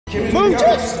Move,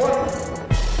 just.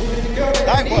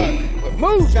 Light work.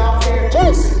 Move,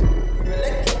 just.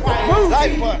 Move.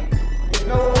 Light work.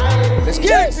 Let's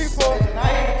get it, people.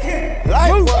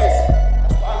 Light work.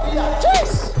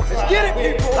 Just. Let's get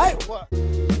it, people. Light work.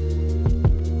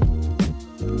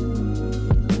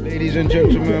 Ladies and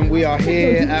gentlemen, we are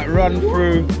here at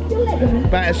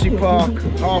Runthroughuk, Battersea Park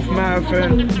Half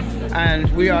Marathon, and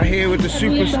we are here with the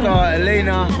superstar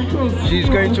Helena. She's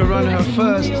going to run her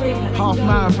first half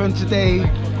marathon today.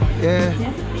 Yeah,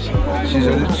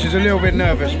 she's a little bit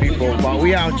nervous, people, but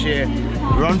we out here.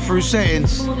 Run through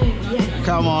settings.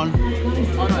 Come on.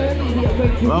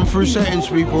 Run through settings,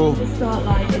 people.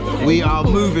 We are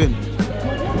moving.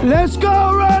 Let's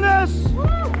go, runners!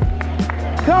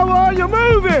 Come on, you're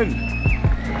moving!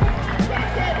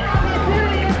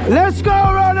 Let's go,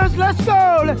 runners, let's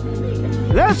go!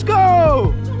 Let's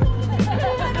go!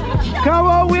 Come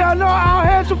on, we are not out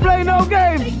here to play no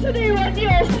games!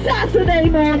 Saturday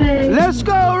morning! Let's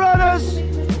go, runners!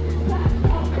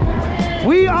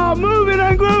 We are moving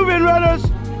and grooving, runners!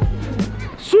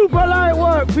 Super light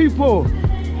work, people!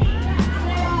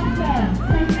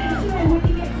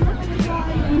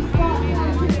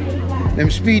 Them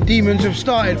speed demons have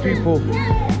started, people.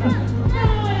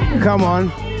 Come on.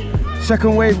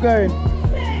 Second wave going.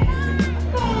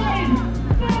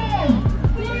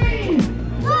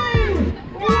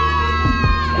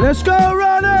 Let's go,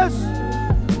 runners!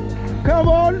 Come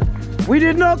on. We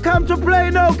did not come to play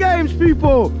no games,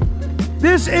 people.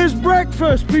 This is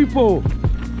breakfast, people.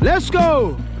 Let's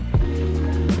go.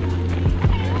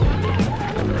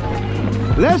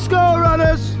 Let's go,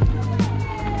 runners.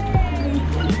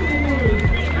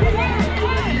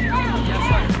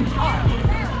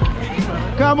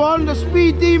 Come on, the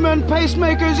speed demon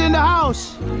pacemakers in the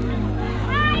house.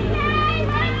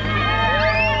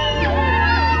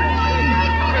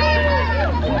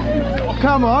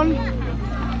 Come on.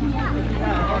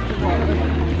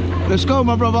 Let's go,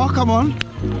 my brother, come on.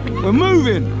 We're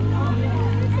moving.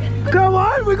 Come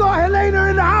on, we got Helena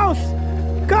in the house.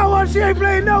 Come on, she ain't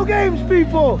playing no games,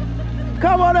 people.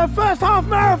 Come on, her first half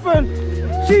marathon.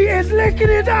 She is licking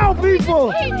it down,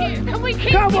 people. Can we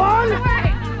keep Come on.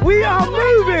 We are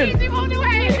moving.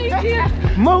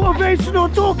 Motivational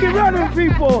talking, running,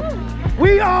 people.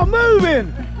 We are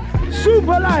moving.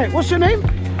 Super light. What's your name?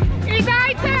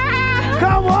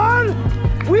 Come on.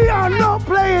 We are not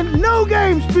playing no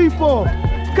games, people.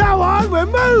 Come on, we're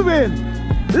moving.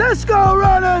 Let's go,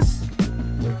 runners.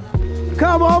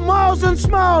 Come on, miles and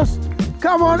smiles.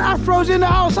 Come on, Afro's in the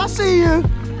house. I see you.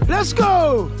 Let's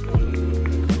go.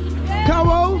 Come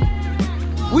on.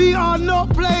 We are not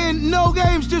playing no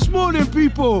games this morning,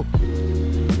 people.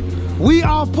 We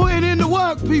are putting in the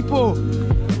work, people.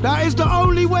 That is the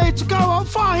only way to go on.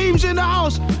 Fahim's in the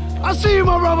house. I see you,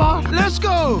 my brother. Let's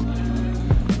go.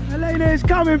 Helena is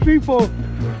coming, people.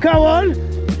 Come on.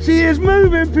 She is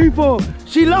moving, people.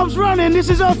 She loves running. This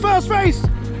is her first race.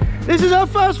 This is her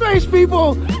first race,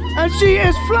 people. And she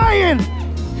is flying.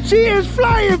 She is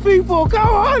flying, people. Come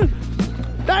on.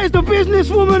 That is the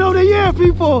businesswoman of the year,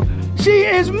 people. She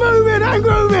is moving and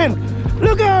grooving.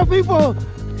 Look at her, people.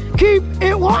 Keep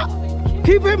it what?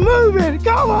 Keep it moving.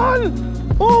 Come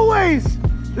on. Always.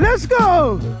 Let's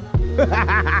go.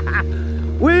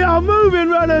 We are moving,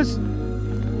 runners.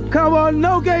 Come on.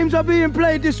 No games are being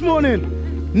played this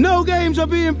morning. No games are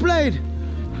being played.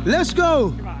 Let's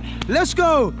go. Let's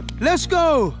go. Let's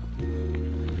go.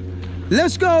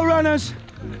 Let's go, runners.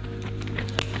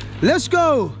 Let's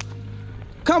go.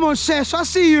 Come on, Sess. I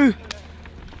see you.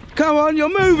 Come on,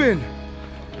 you're moving.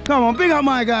 Come on, big up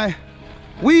my guy.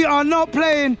 We are not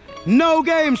playing no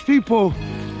games, people.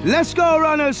 Let's go,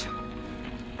 runners.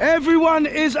 Everyone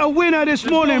is a winner this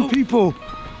morning, people.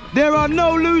 There are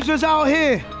no losers out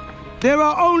here. There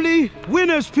are only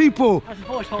winners, people. That's the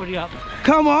voice holding up.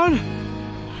 Come on.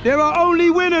 There are only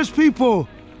winners, people.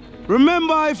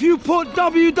 Remember, if you put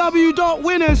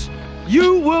www.winners,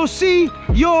 you will see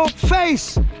your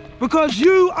face because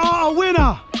you are a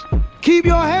winner. Keep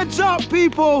your heads up,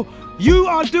 people. You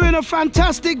are doing a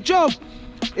fantastic job.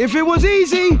 If it was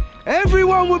easy,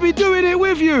 everyone would be doing it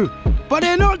with you, but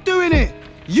they're not doing it.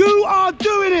 You are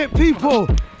doing it, people.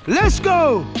 Let's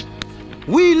go.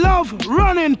 We love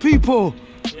running, people.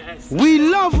 Yes. We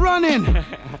love running.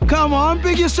 Come on,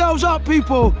 big yourselves up,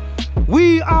 people.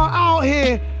 We are out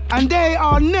here and they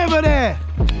are never there.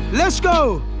 Let's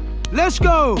go. Let's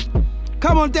go.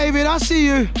 Come on, David, I see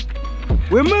you.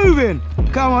 We're moving.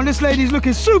 Come on, this lady's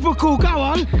looking super cool. Come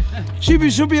on. She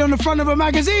should be on the front of a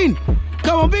magazine.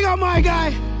 Come on, big up my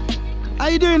guy. How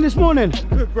you doing this morning?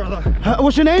 Good, brother.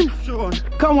 What's your name? Sean.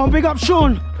 Come on, big up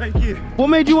Sean. Thank you. What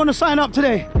made you want to sign up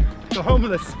today? The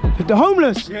homeless. The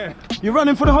homeless? Yeah. You're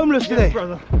running for the homeless today? Yes,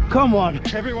 brother. Come on.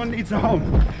 Everyone needs a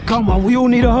home. Come on, we all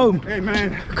need a home. Hey,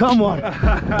 man. Come on.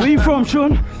 Where you from,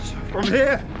 Sean? From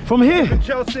here. From here? In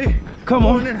Chelsea. Come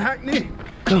on. Born in Hackney.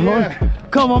 Come on.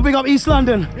 Come on, big up East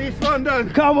London. East London.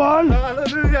 Come on.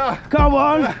 Hallelujah. Come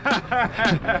on.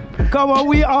 Come on,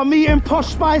 we are meeting Posh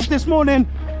Spice this morning.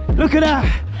 Look at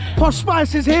that. Posh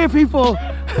Spice is here, people.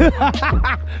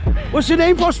 What's your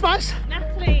name, Posh Spice?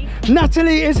 Natalie.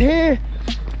 Natalie is here.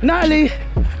 Natalie,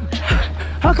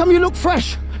 how come you look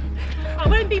fresh? I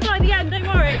won't be by the end, don't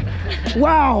worry.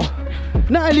 Wow.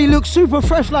 Natalie looks super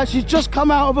fresh, like she's just come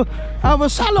out of a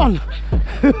salon.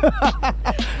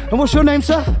 And what's your name,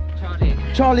 sir? Charlie.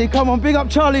 Charlie, come on, big up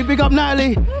Charlie, big up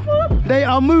Natalie. They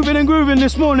are moving and grooving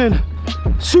this morning.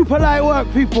 Super light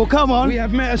work, people, come on. We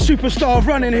have met a superstar of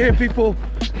running here, people.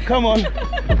 Come on.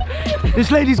 This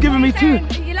lady's giving me two.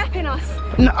 You're lapping us.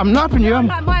 No, I'm napping you. I'm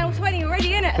like mile 20 already,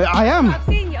 innit? I am. I've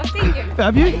seen you.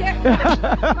 Have you?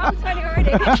 Yeah. Mile 20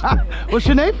 already. What's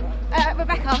your name?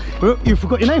 Rebecca. You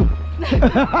forgot your name.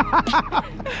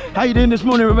 How you doing this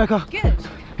morning, Rebecca? Good.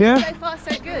 Yeah? So far,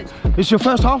 so good. It's your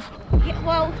first half? Yeah,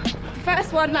 well, the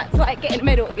first one, that's like getting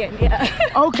medal at the end,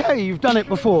 yeah. Okay, you've done it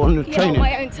before on the Yeah, training. on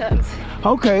my own terms.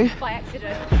 Okay. By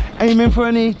accident. Aiming for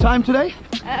any time today?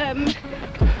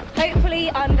 Hopefully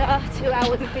under 2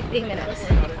 hours and 15 minutes.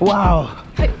 Wow.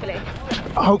 Hopefully.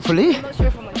 Hopefully. I'm not sure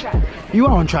if I'm on track. You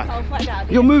are on track. I'll find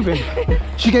out. You're moving.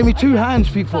 She gave me 2 hands,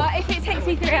 people. But if it takes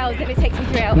me 3 hours, then it takes me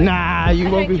 3 hours. Nah, you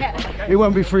I won't don't be. care. It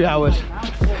won't be 3 hours.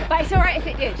 But it's alright if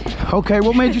it did. Okay,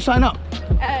 what made you sign up?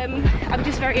 I'm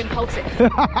just very impulsive.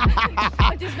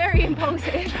 I'm just very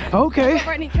impulsive. Okay. I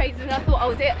running trades and I thought I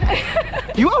was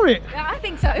it. You are it. Yeah, I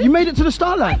think so. You made it to the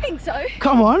start line. I think so.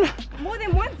 Come on. More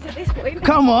than once at this point.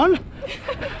 Come on.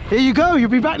 Here you go. You'll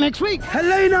be back next week.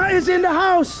 Helena is in the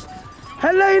house.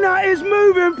 Helena is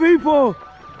moving, people.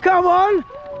 Come on.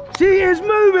 She is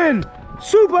moving.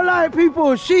 Super light,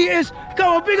 people. She is.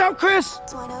 Come on, big up, Chris.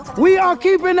 We are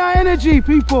keeping that energy,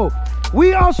 people.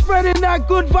 We are spreading that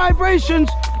good vibrations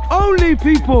only,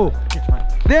 people.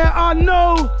 There are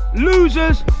no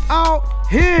losers out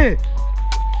here.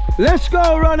 Let's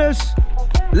go, runners.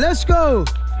 Let's go.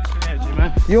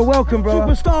 You're welcome, bro.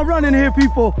 Superstar running here,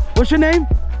 people. What's your name?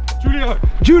 Julio.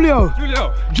 Julio.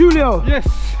 Julio. Julio. Yes.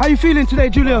 How you feeling today,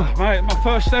 Julio? Mate, my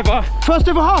first ever First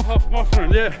ever half? half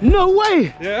marathon, yeah. No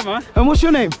way. Yeah, man. And what's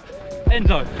your name?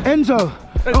 Enzo. Enzo.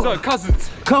 Enzo, Oh, Cousins.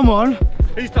 come on.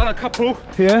 He's done a couple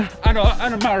Yeah. and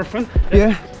a marathon.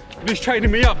 Yeah. He's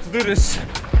training me up to do this.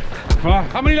 Right.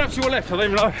 How many laps you got left? I don't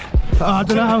even know. I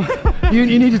don't know how. You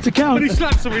needed to How many count.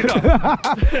 slaps have we done?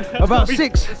 About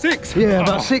 6. 6? Yeah, Oh,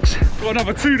 about 6. Got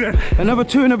another 2 then. Another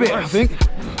 2 and a bit, I think.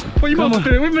 Well, you might Come as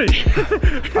well do it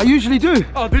with me. I usually do.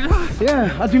 Oh, did you?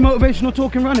 Yeah, I do motivational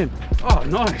talk and running. Oh,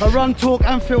 nice. I run, talk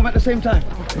and film at the same time.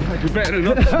 You're better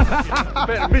than us.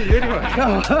 Better than me, anyway.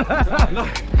 No.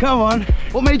 Come on.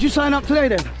 What made you sign up today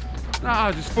then? Nah,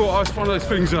 I just thought it's one of those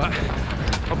things that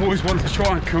I've always wanted to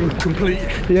try and complete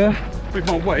Yeah. with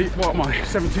my weight. What am I,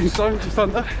 17 stone, just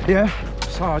under? Yeah.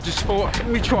 So I just thought, let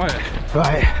me try it.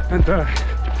 Right. And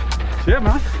yeah,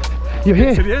 man. You're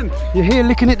Get to here. the end. You're here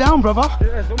licking it down, brother. Yeah,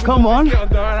 as long as Come I on. get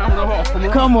under an hour and a half,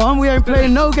 I'm Come on, we ain't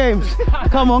playing no games.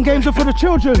 Come on, games are for the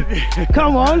children.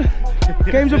 Come on.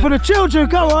 Games are for the children,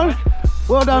 come on.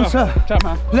 Well done, sir. Ciao,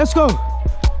 man. Let's go.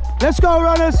 Let's go,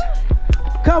 runners.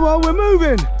 Come on, we're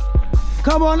moving.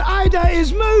 Come on, Ida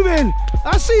is moving.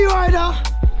 I see you, Ida.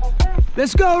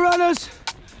 Let's go, runners.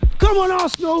 Come on,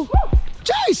 Arsenal.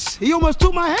 Chase, he almost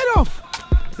took my head off.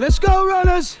 Let's go,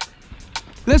 runners.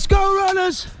 Let's go,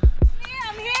 runners. Yeah,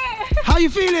 I'm here. How you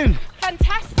feeling?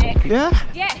 Fantastic. Yeah?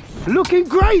 Yes. Looking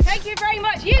great. Thank you very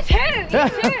much. You too. You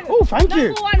too. Oh, thank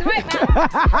you. Number 1 hype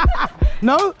man.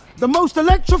 No, the most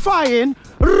electrifying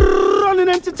running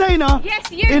entertainer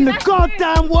Yes, you. in the that's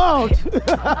goddamn world.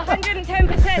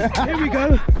 110%. Here we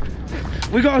go.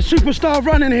 We got a superstar of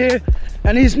running here,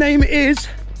 and his name is.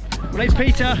 My name's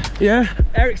Peter. Yeah.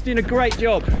 Eric's doing a great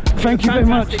job. Thank you very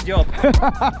much. Fantastic job.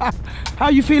 How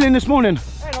you feeling this morning?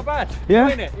 Hey, not bad. Yeah?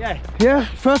 Enjoying it, yeah. Yeah.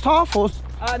 First half or?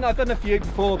 No, I've done a few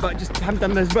before, but just haven't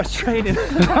done as much training.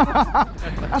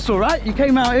 That's all right. You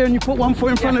came out here and you put one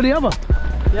foot in front of the other.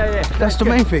 Yeah. That's the Good-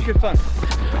 main thing. Good fun.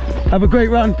 Have a great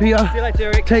run, Peter. See you later,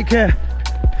 Eric. Take care.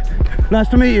 Nice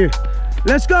to meet you.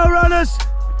 Let's go, runners.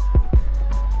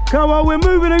 Come on, we're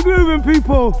moving and grooving,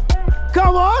 people.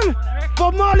 Come on.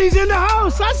 Bob Marley's in the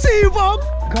house. I see you, Bob.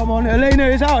 Come on, Helena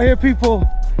is out here, people.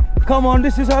 Come on,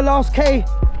 this is her last K.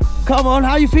 Come on,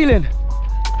 how you feeling?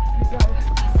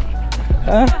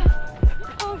 Huh?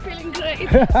 Oh, I'm feeling great.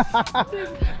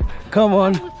 Come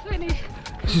on. Almost finished.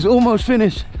 She's almost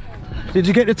finished. Did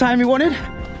you get the time you wanted?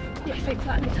 Yes,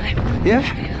 exactly time.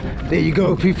 Yeah? There you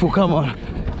go, people, come on.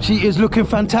 She is looking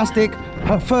fantastic.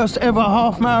 Her first ever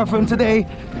half marathon today.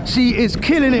 She is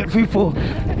killing it, people.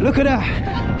 Look at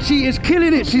that. She is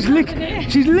killing it. She's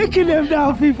licking them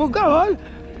down, people. Go on.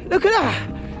 Look at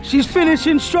that. She's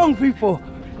finishing strong, people.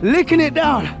 Licking it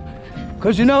down.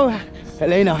 Because you know,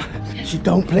 Helena, she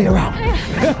don't play around.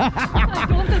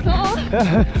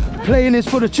 Playing is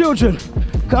for the children.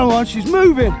 Come on, she's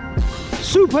moving.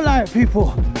 Super light,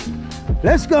 people.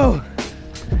 Let's go.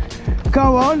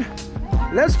 Come on.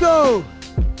 Let's go.